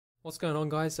What's going on,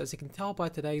 guys? So as you can tell by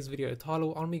today's video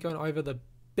title, I'm going to be going over the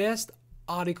best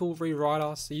article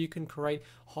rewriter so you can create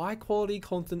high quality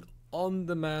content on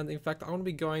demand. In fact, I'm going to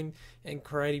be going and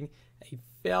creating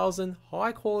 1,000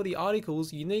 high quality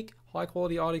articles, unique high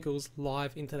quality articles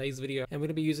live in today's video. And we're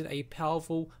going to be using a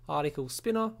powerful article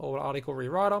spinner or article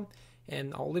rewriter.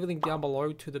 And I'll leave a link down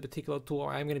below to the particular tool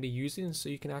I am going to be using so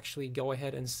you can actually go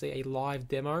ahead and see a live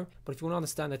demo. But if you want to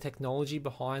understand the technology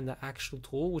behind the actual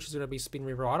tool, which is going to be Spin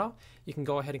Rewriter, you can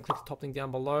go ahead and click the top link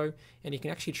down below, and you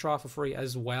can actually try it for free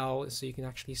as well so you can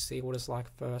actually see what it's like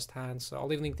firsthand. So I'll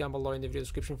leave a link down below in the video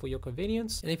description for your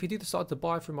convenience. And if you do decide to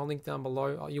buy from my link down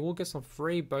below, you will get some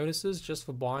free bonuses just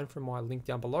for buying from my link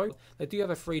down below. They do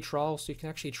have a free trial, so you can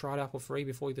actually try it out for free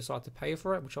before you decide to pay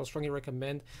for it, which I'll strongly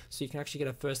recommend so you can actually get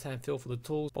a first-hand feel for the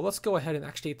tools. But let's go ahead and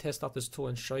actually test out this tool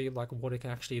and show you like what it can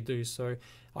actually do. So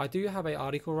I do have an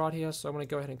article right here, so I'm going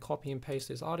to go ahead and copy and paste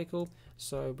this article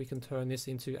so we can turn this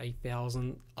into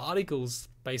 1,000 articles,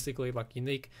 basically like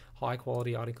unique high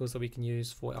quality articles that we can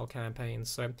use for our campaigns.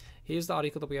 So here's the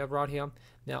article that we have right here.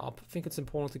 Now I think it's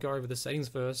important to go over the settings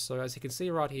first. So as you can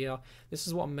see right here, this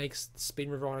is what makes Spin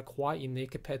Rewriter quite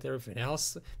unique compared to everything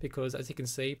else, because as you can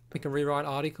see, we can rewrite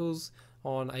articles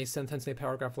on a sentence and a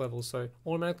paragraph level. So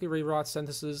automatically rewrite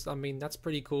sentences, I mean, that's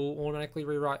pretty cool. Automatically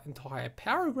rewrite entire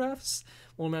paragraphs,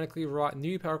 automatically write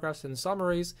new paragraphs and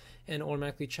summaries, and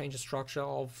automatically change the structure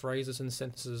of phrases and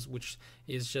sentences, which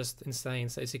is just insane.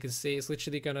 So as you can see, it's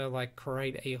literally gonna like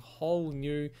create a whole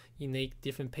new, unique,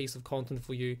 different piece of content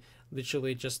for you,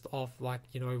 literally just off like,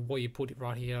 you know, what you put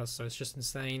right here. So it's just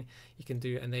insane. You can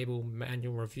do enable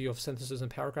manual review of sentences and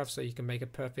paragraphs, so you can make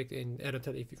it perfect and edit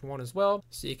it if you want as well.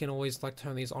 So you can always like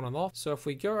turn these on and off. So if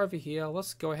we go over here,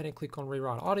 let's go ahead and click on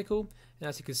rewrite article. And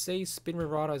as you can see, Spin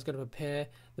Rewriter is going to prepare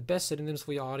the best synonyms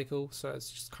for your article. So it's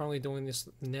just currently doing this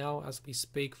now as we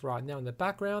speak right now in the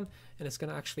background, and it's going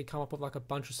to actually come up with like a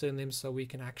bunch of synonyms so we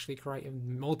can actually create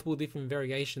multiple different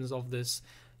variations of this,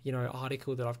 you know,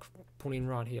 article that I've put in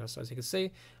right here. So as you can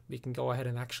see, we can go ahead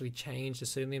and actually change the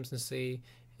synonyms and see.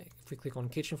 If we click on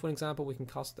kitchen, for example, we can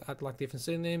add like different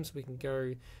synonyms. We can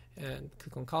go and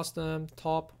click on custom,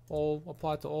 top, all,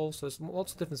 apply to all. So there's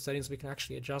lots of different settings we can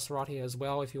actually adjust right here as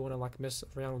well if you want to like mess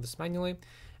around with this manually.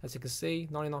 As you can see,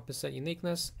 99%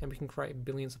 uniqueness, and we can create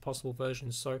billions of possible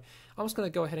versions. So I'm just going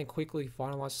to go ahead and quickly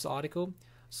finalize this article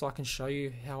so I can show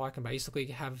you how I can basically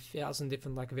have 1,000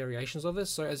 different like variations of this.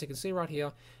 So as you can see right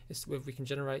here, it's where we can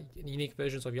generate unique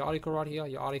versions of your article right here.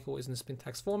 Your article is in the spin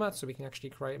text format, so we can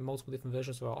actually create multiple different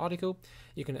versions of our article.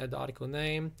 You can add the article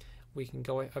name. We can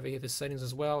go over here to settings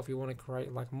as well if you want to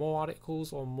create like more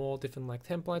articles or more different like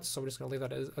templates. So we're just going to leave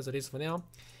that as it is for now.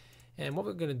 And what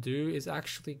we're going to do is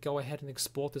actually go ahead and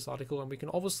export this article, and we can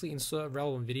obviously insert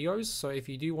relevant videos. So if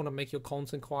you do want to make your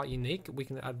content quite unique, we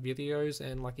can add videos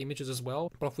and like images as well.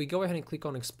 But if we go ahead and click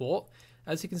on export,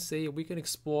 as you can see, we can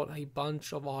export a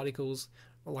bunch of articles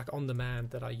like on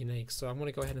demand that are unique. So I'm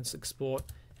going to go ahead and export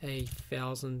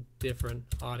 1,000 different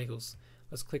articles.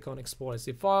 Let's click on export as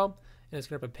zip file, and it's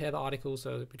going to prepare the article,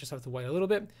 so we just have to wait a little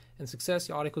bit. And success,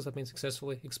 your articles have been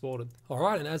successfully exported.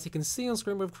 Alright, and as you can see on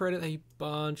screen, we've created a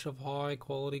bunch of high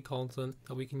quality content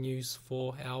that we can use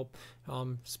for our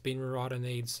Spin Rewriter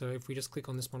needs. So if we just click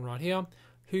on this one right here,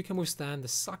 who can withstand the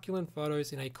succulent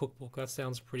photos in a cookbook? That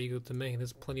sounds pretty good to me.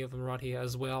 There's plenty of them right here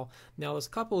as well. Now there's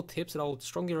a couple of tips that I would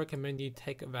strongly recommend you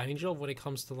take advantage of when it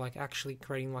comes to like actually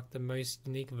creating like the most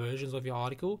unique versions of your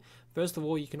article. First of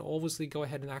all, you can obviously go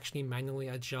ahead and actually manually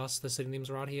adjust the synonyms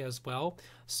right here as well,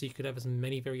 so you could have as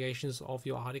many variations of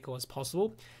your article as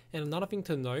possible. And another thing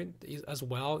to note as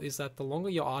well is that the longer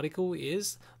your article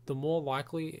is, the more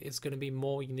likely it's going to be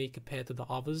more unique compared to the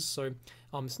others. So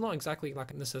it's not exactly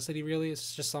like a necessity really,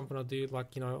 it's just something I do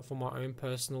like, you know, for my own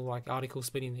personal like article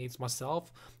spinning needs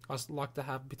myself. I like to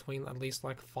have between at least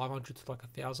like 500 to like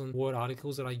 1,000 word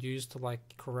articles that I use to like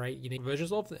create unique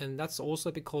versions of, and that's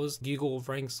also because Google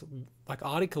ranks like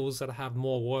articles that have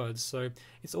more words. So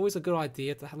it's always a good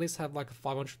idea to at least have like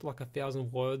 500 to like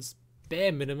 1,000 words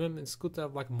bare minimum. It's good to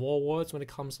have like more words when it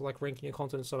comes to like ranking your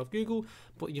content inside of Google,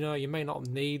 but you know, you may not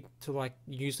need to like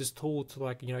use this tool to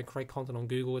like, you know, create content on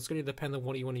Google. It's going to depend on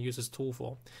what you want to use this tool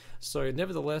for. So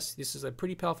nevertheless, this is a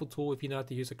pretty powerful tool if you know how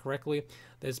to use it correctly.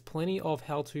 There's plenty of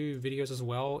how-to videos as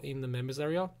well in the members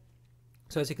area.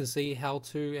 So as you can see,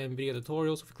 how-to and video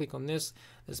tutorials. If you click on this,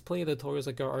 there's plenty of tutorials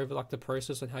that go over like the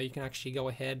process and how you can actually go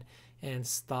ahead and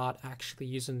start actually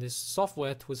using this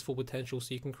software to its full potential,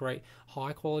 so you can create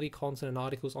high quality content and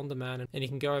articles on demand. And you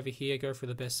can go over here, go through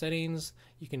the best settings.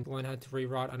 You can learn how to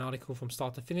rewrite an article from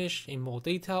start to finish in more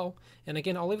detail. And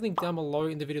again, I'll leave a link down below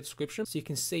in the video description so you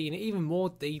can see in even more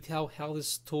detail how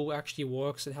this tool actually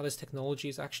works and how this technology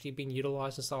is actually being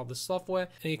utilized inside of the software.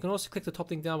 And you can also click the top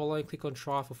link down below and click on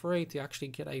try for free to actually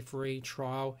get a free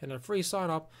trial and a free sign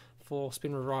up for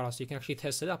Spin Rewriter, so you can actually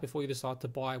test it out before you decide to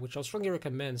buy, which I strongly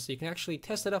recommend. So you can actually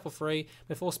test it out for free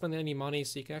before spending any money,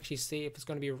 so you can actually see if it's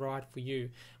going to be right for you,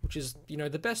 which is, you know,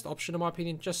 the best option in my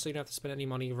opinion, just so you don't have to spend any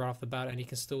money right off the bat, and you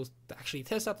can still actually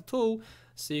test out the tool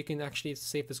so you can actually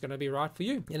see if it's going to be right for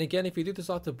you. And again, if you do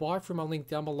decide to buy from my link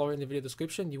down below in the video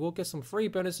description, you will get some free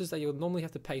bonuses that you'll normally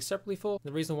have to pay separately for.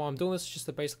 The reason why I'm doing this is just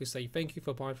to basically say thank you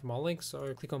for buying from my link.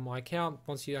 So click on my account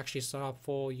once you actually sign up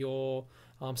for your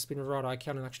Spin Rewriter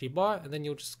account and actually buy it, and then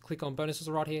you'll just click on bonuses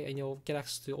right here and you'll get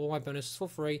access to all my bonuses for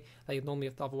free that you'd normally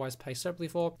have to otherwise pay separately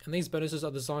for. And these bonuses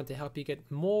are designed to help you get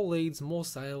more leads, more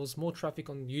sales, more traffic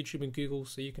on YouTube and Google,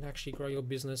 so you can actually grow your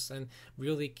business and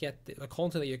really get the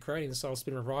content that you're creating inside of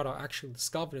Spin Rewriter actually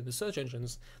discovered in the search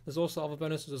engines. There's also other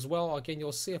bonuses as well. Again,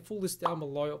 you'll see a full list down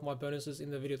below of my bonuses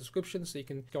in the video description, so you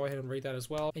can go ahead and read that as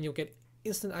well, and you'll get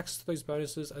instant access to those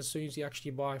bonuses as soon as you actually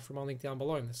buy from my link down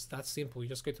below. And it's that simple. You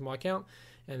just go to my account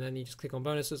and then you just click on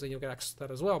bonuses and you'll get access to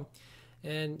that as well.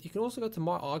 And you can also go to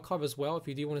my archive as well if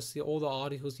you do want to see all the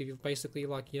articles you've basically,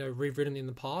 like, you know, rewritten in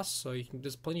the past. So you can,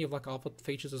 there's plenty of like other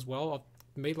features as well.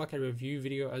 I've made like a review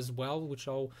video as well, which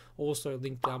I'll also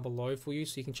link down below for you,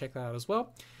 so you can check that out as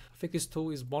well. I think this tool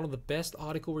is one of the best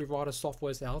article rewriter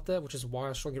softwares out there, which is why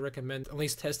I strongly recommend at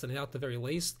least testing it out at the very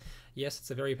least. Yes, it's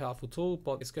a very powerful tool,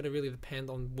 but it's going to really depend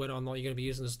on whether or not you're going to be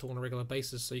using this tool on a regular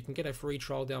basis. So you can get a free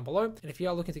trial down below. And if you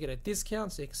are looking to get a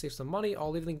discount so you can save some money, I'll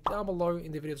leave a link down below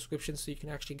in the video description so you can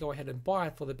actually go ahead and buy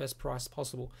it for the best price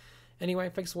possible.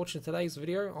 Anyway, thanks for watching today's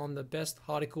video on the best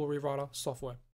article rewriter software.